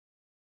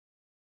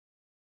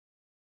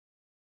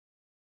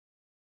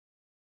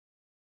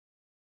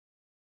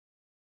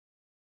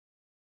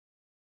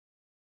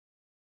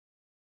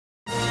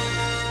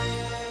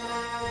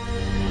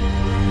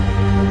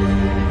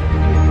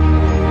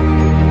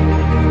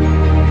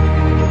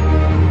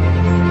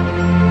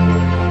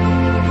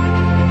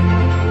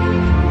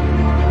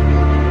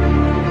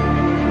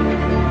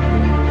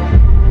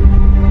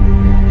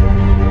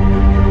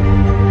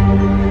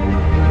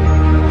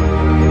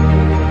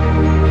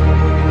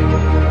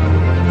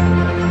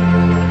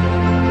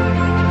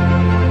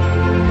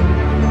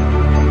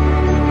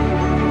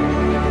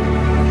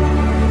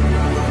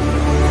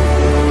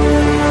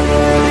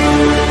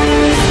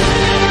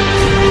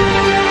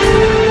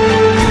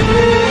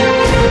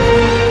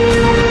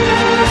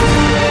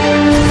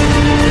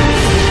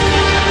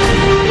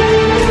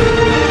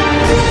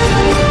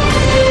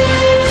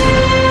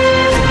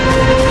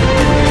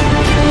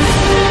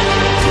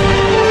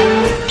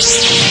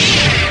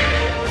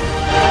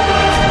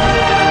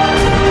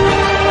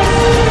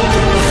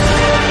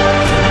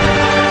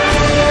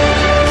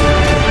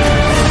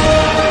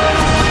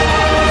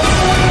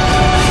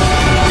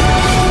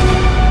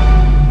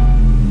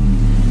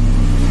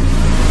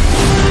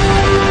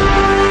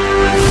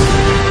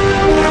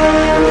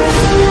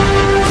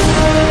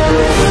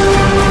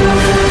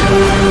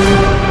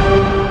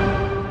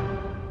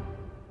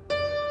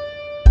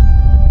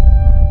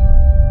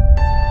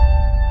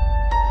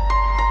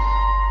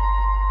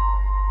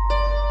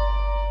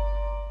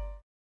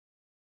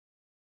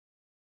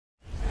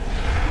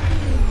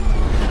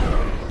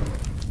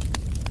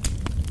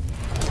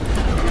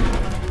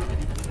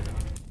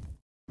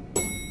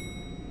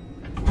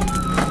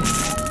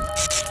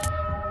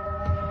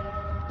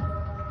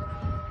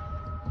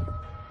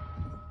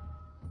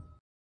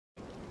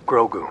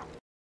Grogu.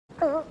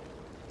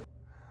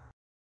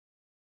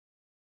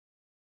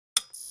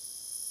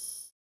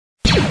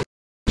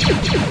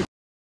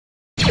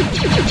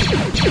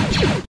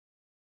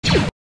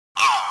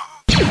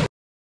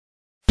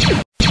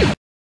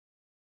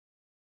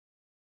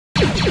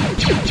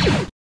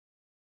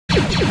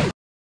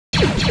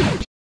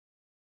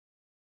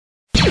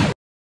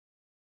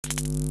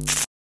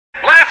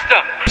 Blast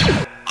him!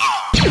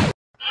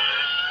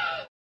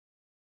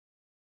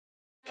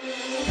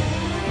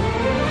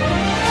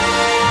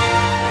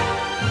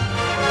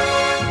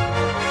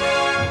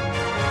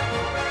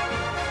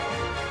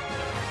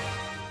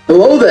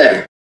 Hello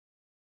there!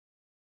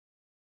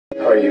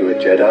 Are you a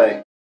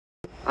Jedi?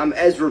 I'm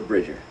Ezra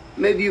Bridger.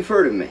 Maybe you've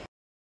heard of me.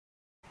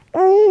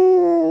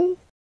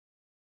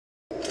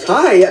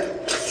 Hi!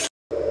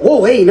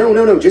 Whoa, hey,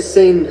 no, just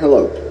saying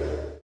hello.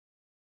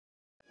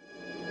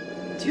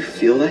 Do you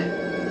feel that?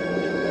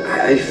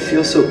 I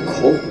feel so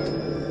cold.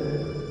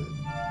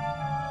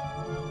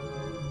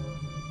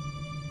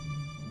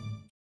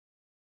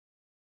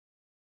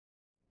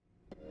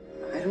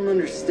 I don't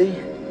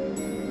understand.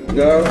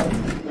 No,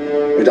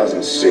 it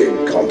doesn't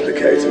seem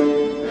complicated.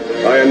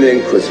 I am the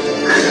Inquisitor.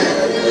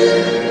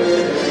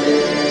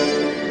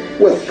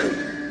 Welcome.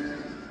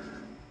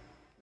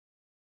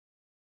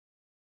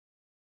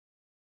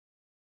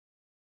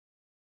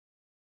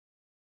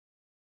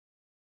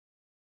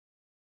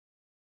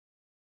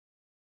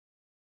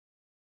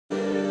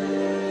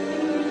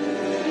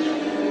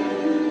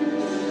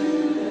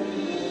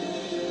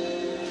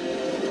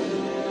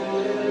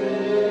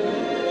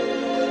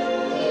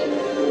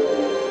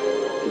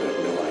 You have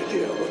no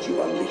idea what you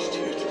unleashed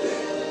here today.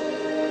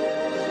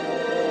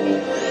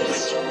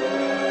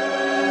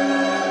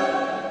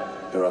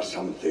 There are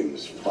some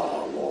things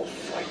far more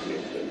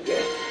frightening than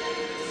death.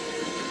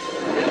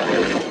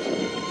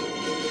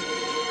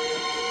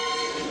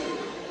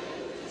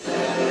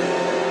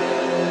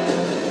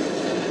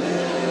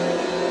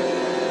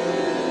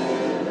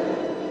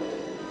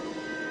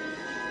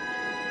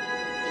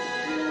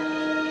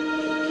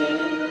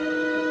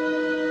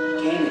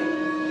 Kanan.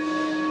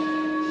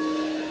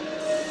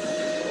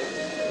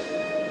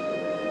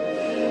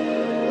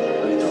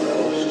 I thought I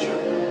lost you.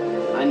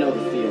 I know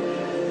the feeling.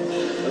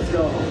 Let's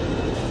go home.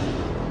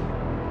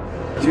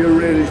 Do you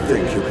really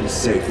think you can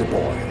save the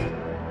boy?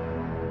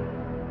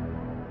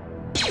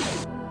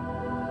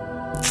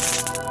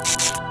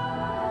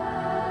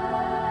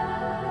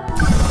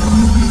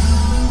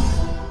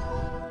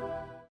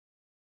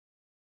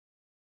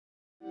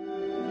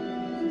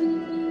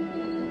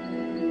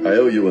 I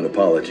owe you an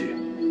apology.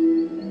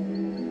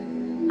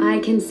 I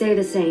can say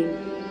the same.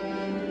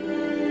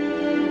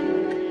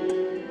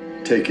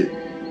 Take it.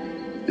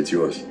 It's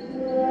yours.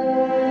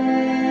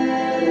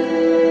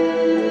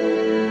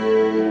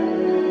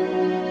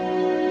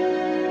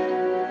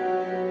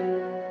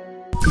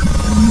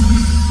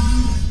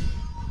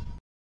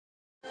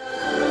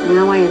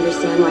 Now I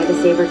understand why the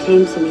saber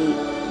came to me.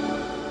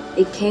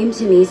 It came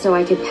to me so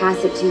I could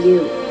pass it to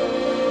you.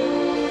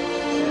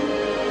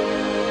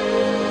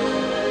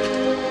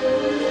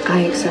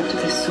 I accepted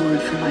this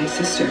sword for my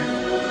sister.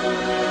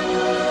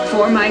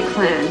 For my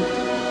clan.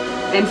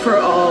 And for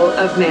all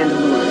of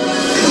Mandalore.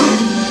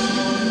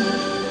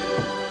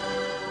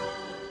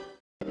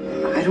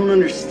 I don't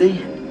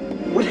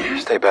understand. What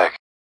happened? Stay back.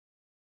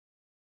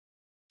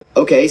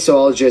 Okay, so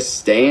I'll just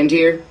stand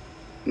here?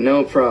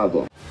 No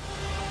problem.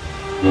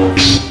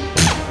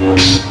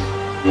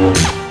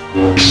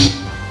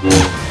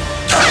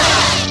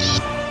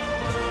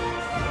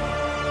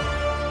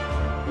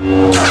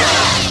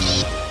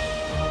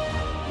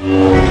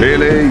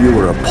 Clearly, you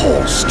were a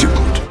poor student.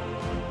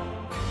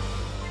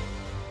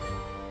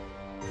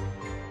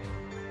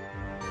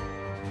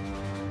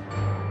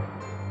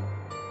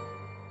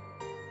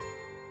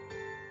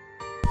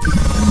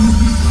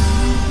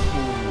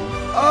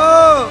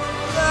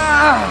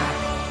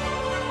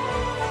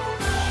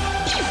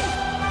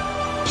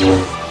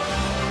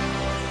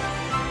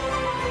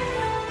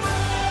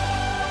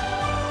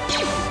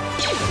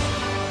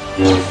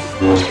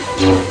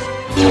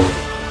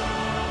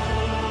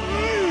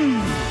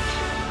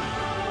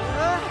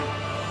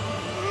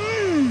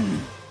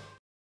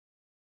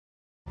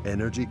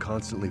 Energy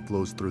constantly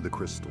flows through the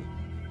crystal.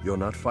 You're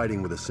not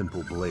fighting with a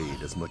simple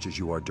blade as much as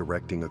you are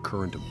directing a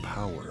current of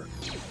power.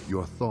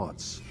 Your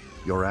thoughts,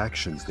 your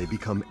actions, they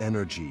become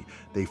energy.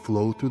 They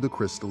flow through the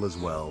crystal as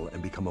well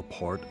and become a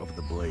part of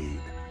the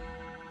blade.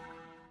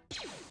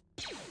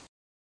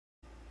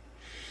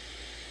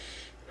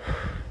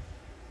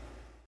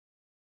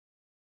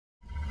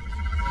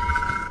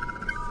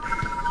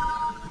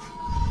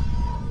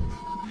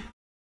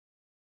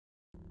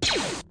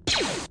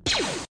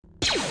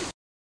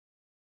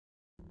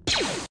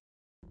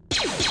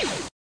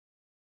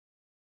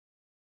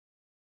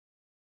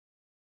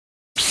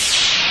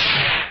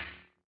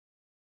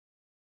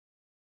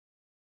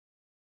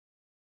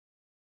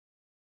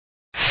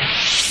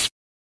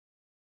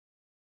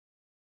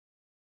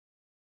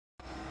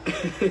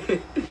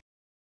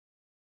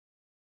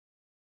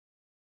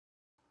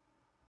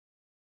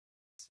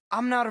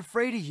 I'm not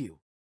afraid of you.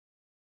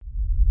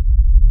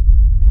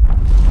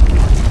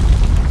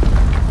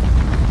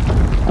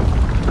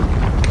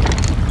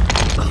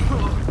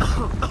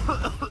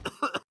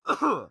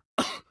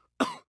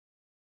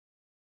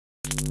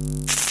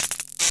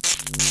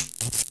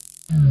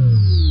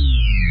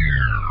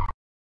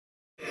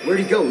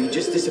 Where'd he go? He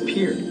just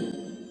disappeared.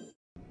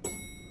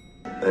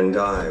 And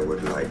I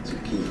would like to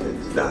keep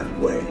it that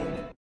way.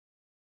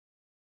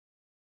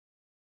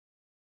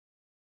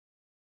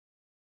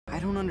 I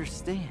don't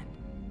understand.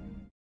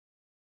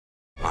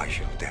 I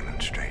shall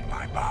demonstrate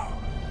my power.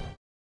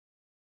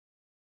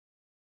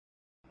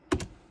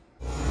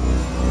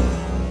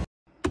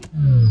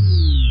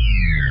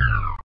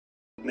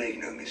 Make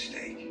no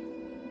mistake.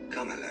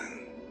 Come alone.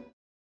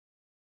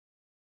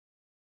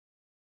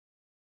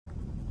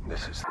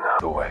 This is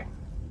not the way.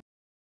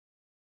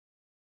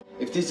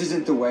 If this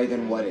isn't the way,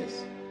 then what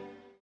is?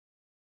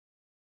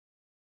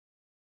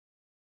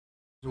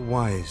 It's a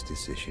wise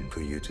decision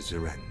for you to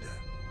surrender.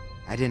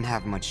 I didn't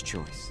have much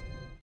choice.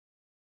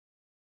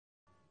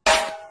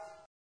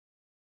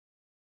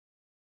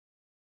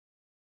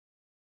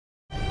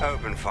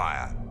 Open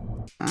fire.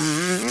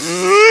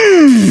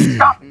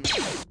 Stop!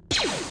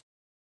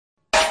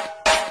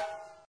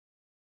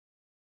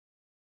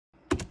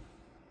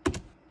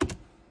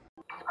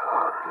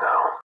 Oh, no.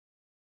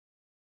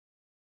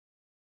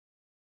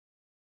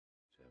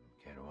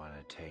 Can one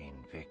attain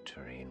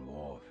victory in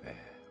warfare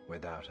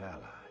without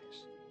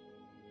allies?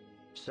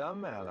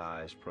 Some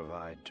allies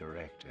provide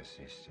direct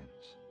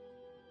assistance,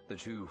 the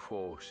two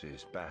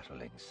forces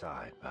battling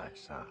side by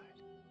side.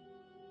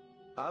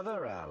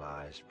 Other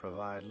allies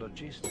provide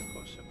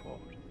logistical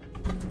support,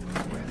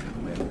 whether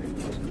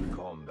weapons and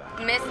combat.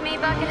 Miss me,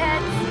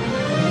 Buckethead?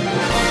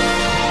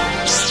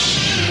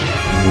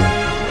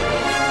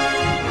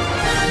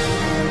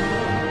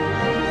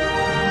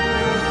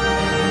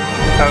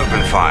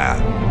 Open fire.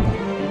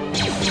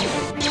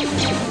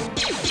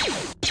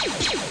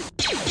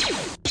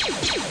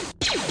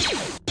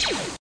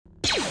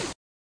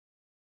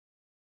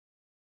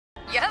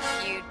 Yep,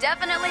 you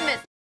definitely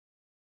missed.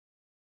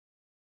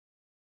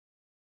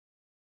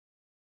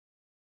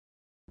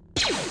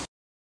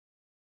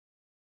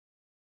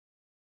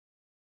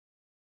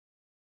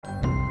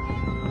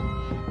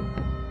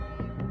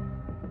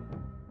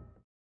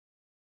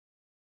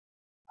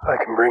 I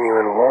can bring you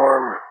in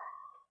warm,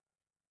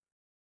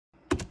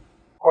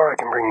 or I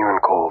can bring you in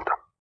cold.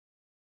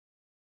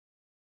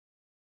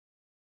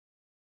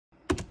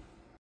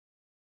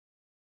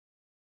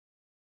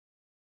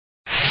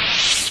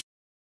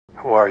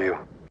 Who are you?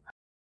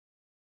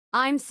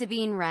 I'm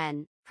Sabine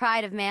Wren,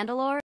 Pride of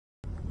Mandalore.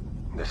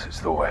 This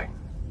is the way.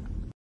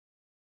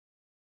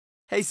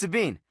 Hey,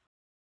 Sabine.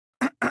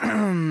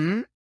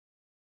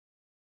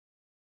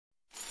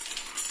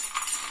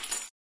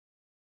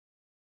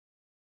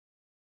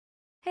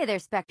 Hey there,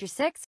 Spectre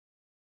 6.